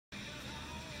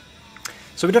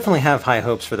So we definitely have high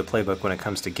hopes for the playbook when it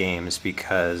comes to games,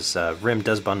 because RIM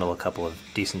does bundle a couple of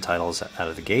decent titles out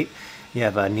of the gate. You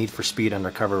have Need For Speed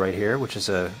Undercover right here, which is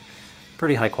a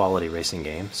pretty high quality racing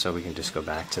game, so we can just go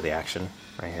back to the action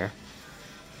right here.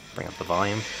 Bring up the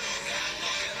volume.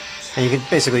 And you can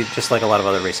basically, just like a lot of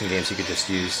other racing games, you could just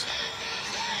use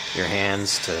your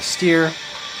hands to steer.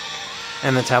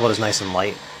 And the tablet is nice and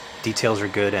light. Details are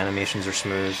good, animations are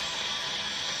smooth.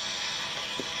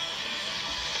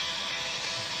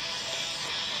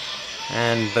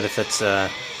 But if it's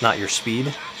not your speed,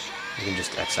 you can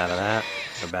just X out of that,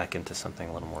 go back into something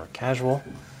a little more casual,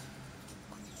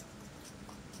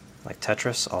 like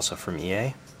Tetris, also from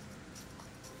EA.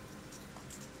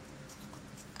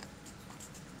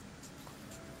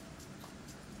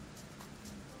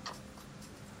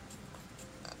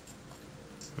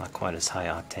 Not quite as high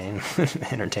octane,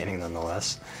 entertaining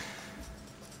nonetheless.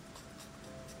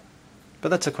 But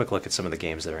that's a quick look at some of the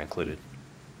games that are included.